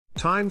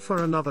Time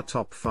for another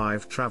Top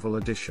 5 Travel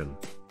Edition.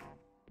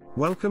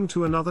 Welcome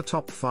to another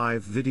Top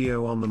 5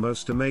 video on the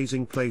most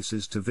amazing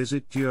places to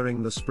visit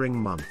during the spring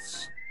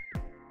months.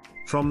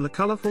 From the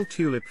colourful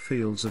tulip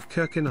fields of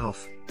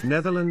Keukenhof,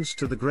 Netherlands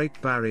to the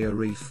Great Barrier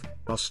Reef,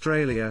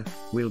 Australia,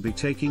 we'll be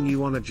taking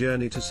you on a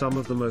journey to some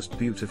of the most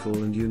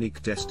beautiful and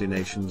unique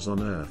destinations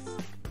on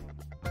Earth.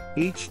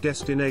 Each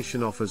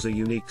destination offers a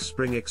unique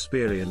spring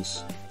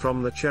experience,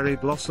 from the Cherry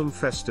Blossom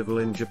Festival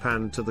in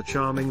Japan to the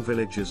charming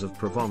villages of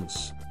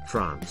Provence,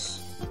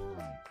 France.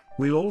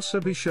 We'll also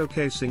be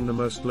showcasing the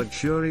most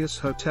luxurious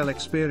hotel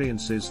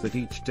experiences that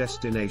each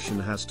destination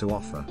has to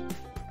offer.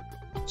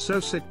 So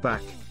sit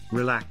back,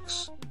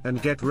 relax, and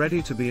get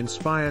ready to be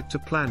inspired to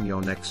plan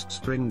your next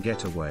spring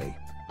getaway.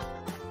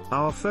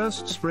 Our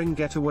first spring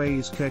getaway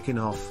is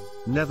Keukenhof,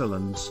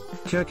 Netherlands.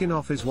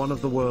 Keukenhof is one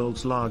of the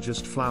world's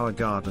largest flower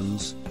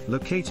gardens,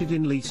 located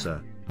in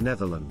Lisse,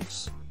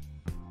 Netherlands.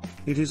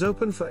 It is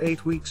open for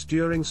 8 weeks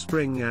during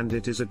spring, and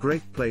it is a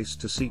great place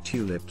to see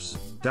tulips,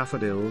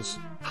 daffodils,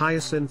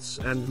 hyacinths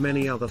and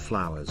many other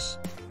flowers.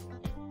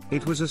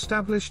 It was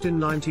established in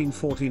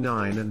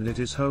 1949 and it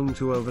is home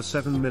to over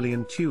 7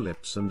 million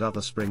tulips and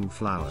other spring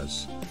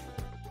flowers.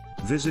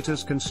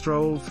 Visitors can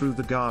stroll through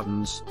the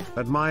gardens,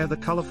 admire the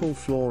colorful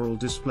floral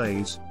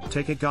displays,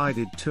 take a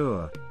guided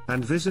tour,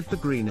 and visit the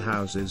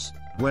greenhouses,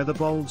 where the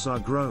bulbs are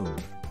grown.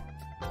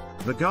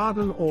 The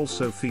garden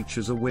also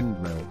features a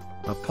windmill,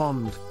 a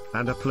pond,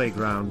 and a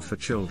playground for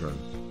children.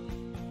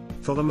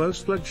 For the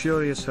most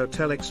luxurious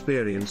hotel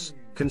experience,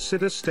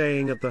 consider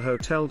staying at the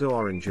Hotel de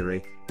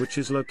Orangerie, which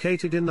is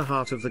located in the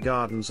heart of the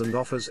gardens and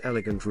offers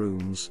elegant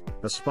rooms,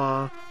 a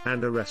spa,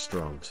 and a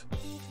restaurant.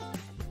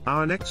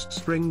 Our next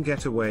spring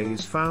getaway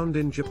is found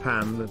in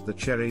Japan at the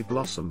Cherry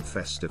Blossom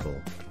Festival.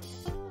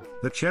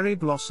 The Cherry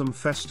Blossom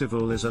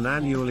Festival is an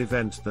annual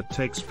event that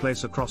takes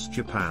place across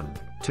Japan,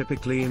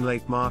 typically in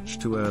late March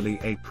to early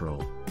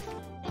April.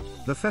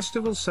 The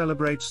festival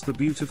celebrates the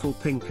beautiful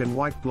pink and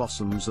white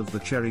blossoms of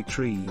the cherry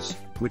trees,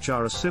 which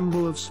are a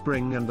symbol of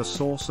spring and a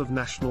source of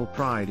national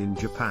pride in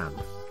Japan.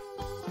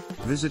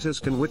 Visitors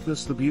can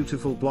witness the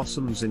beautiful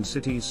blossoms in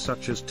cities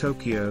such as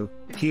Tokyo,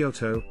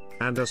 Kyoto,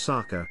 and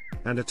Osaka,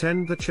 and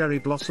attend the Cherry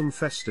Blossom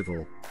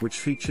Festival, which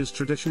features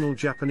traditional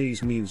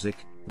Japanese music,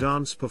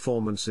 dance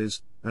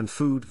performances, and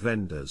food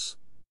vendors.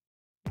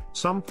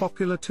 Some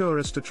popular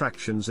tourist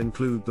attractions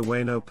include the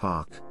Ueno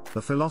Park,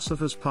 the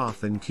Philosopher's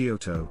Path in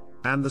Kyoto,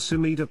 and the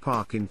Sumida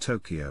Park in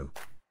Tokyo.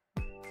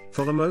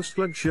 For the most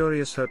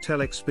luxurious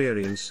hotel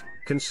experience,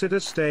 consider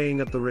staying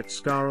at the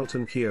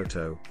Ritz-Carlton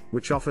Kyoto,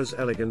 which offers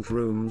elegant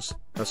rooms,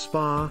 a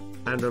spa,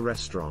 and a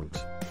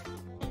restaurant.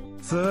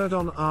 Third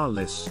on our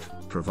list,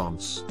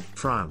 Provence,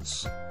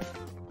 France.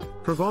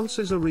 Provence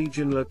is a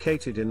region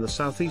located in the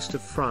southeast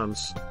of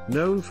France,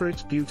 known for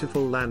its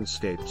beautiful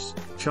landscapes,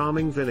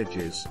 charming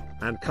villages,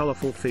 and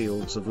colorful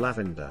fields of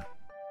lavender.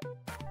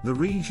 The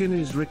region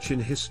is rich in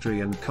history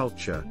and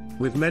culture,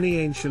 with many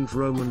ancient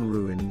Roman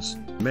ruins,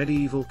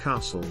 medieval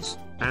castles,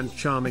 and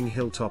charming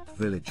hilltop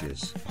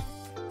villages.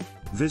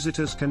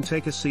 Visitors can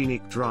take a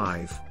scenic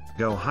drive,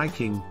 go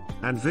hiking,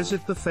 and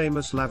visit the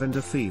famous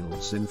lavender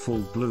fields in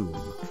full bloom.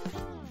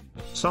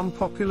 Some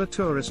popular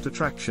tourist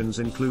attractions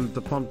include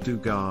the Pont du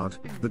Gard,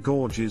 the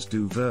Gorges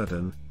du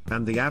Verdon,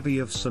 and the Abbey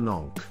of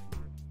St-Onc.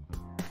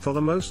 For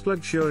the most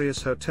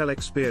luxurious hotel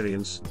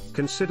experience,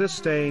 consider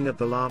staying at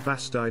the La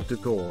Bastide de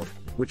Gourde,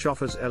 which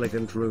offers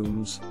elegant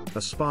rooms,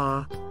 a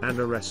spa, and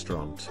a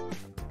restaurant.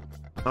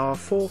 Our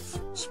fourth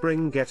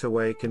spring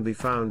getaway can be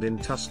found in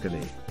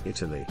Tuscany,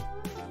 Italy.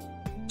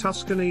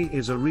 Tuscany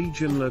is a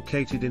region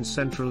located in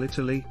central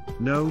Italy,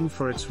 known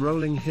for its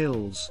rolling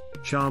hills,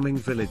 charming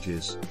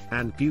villages,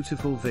 and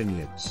beautiful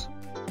vineyards.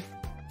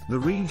 The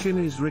region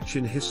is rich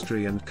in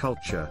history and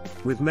culture,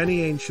 with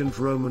many ancient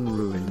Roman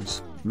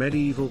ruins,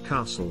 medieval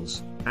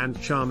castles, and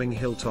charming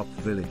hilltop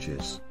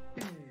villages.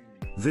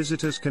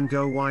 Visitors can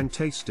go wine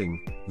tasting,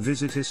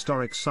 visit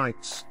historic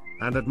sites,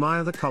 and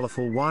admire the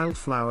colorful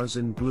wildflowers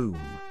in bloom.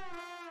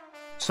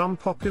 Some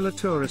popular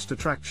tourist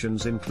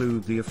attractions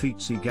include the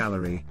Uffizi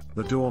Gallery,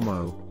 the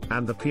Duomo,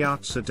 and the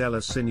Piazza della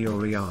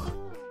Signoria.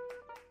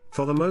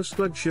 For the most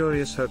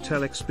luxurious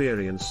hotel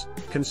experience,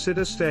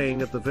 consider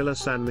staying at the Villa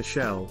San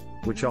Michele,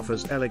 which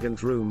offers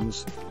elegant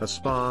rooms, a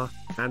spa,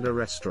 and a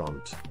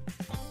restaurant.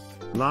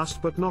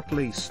 Last but not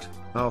least,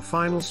 our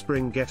final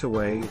spring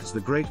getaway is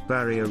the Great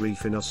Barrier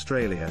Reef in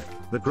Australia.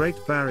 The Great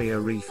Barrier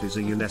Reef is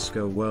a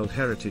UNESCO World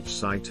Heritage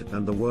Site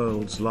and the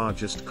world's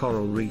largest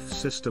coral reef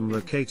system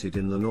located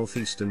in the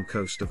northeastern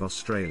coast of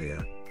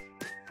Australia.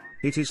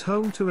 It is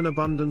home to an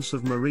abundance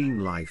of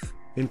marine life,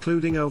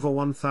 including over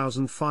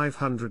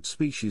 1,500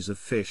 species of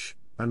fish,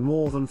 and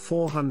more than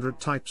 400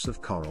 types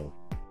of coral.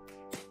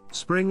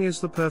 Spring is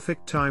the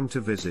perfect time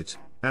to visit,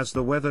 as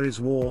the weather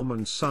is warm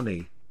and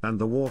sunny, and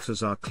the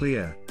waters are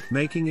clear,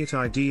 making it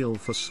ideal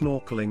for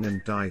snorkeling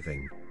and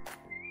diving.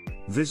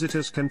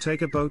 Visitors can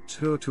take a boat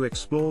tour to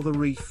explore the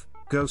reef,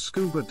 go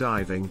scuba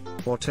diving,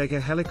 or take a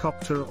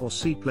helicopter or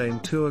seaplane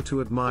tour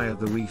to admire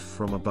the reef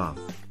from above.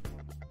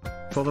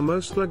 For the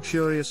most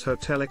luxurious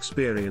hotel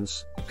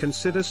experience,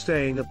 consider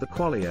staying at the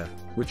Qualia,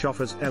 which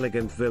offers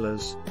elegant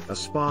villas, a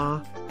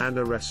spa, and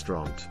a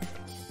restaurant.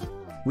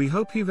 We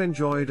hope you've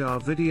enjoyed our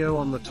video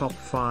on the top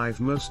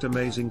 5 most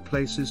amazing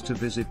places to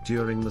visit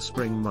during the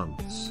spring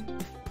months.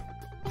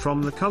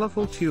 From the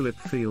colourful tulip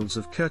fields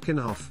of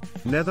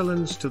Keukenhof,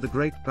 Netherlands to the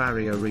Great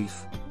Barrier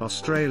Reef,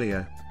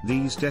 Australia,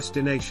 these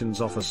destinations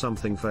offer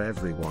something for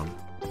everyone.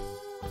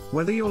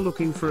 Whether you're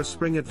looking for a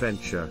spring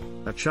adventure,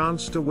 a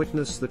chance to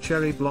witness the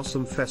Cherry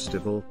Blossom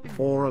Festival,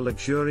 or a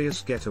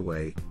luxurious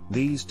getaway,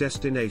 these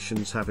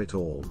destinations have it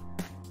all.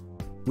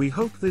 We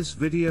hope this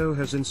video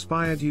has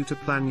inspired you to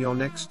plan your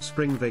next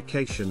spring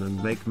vacation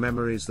and make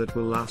memories that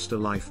will last a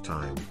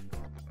lifetime.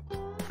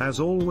 As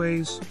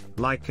always,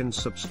 like and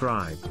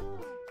subscribe.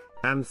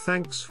 And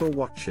thanks for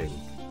watching.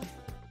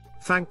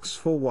 Thanks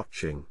for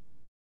watching.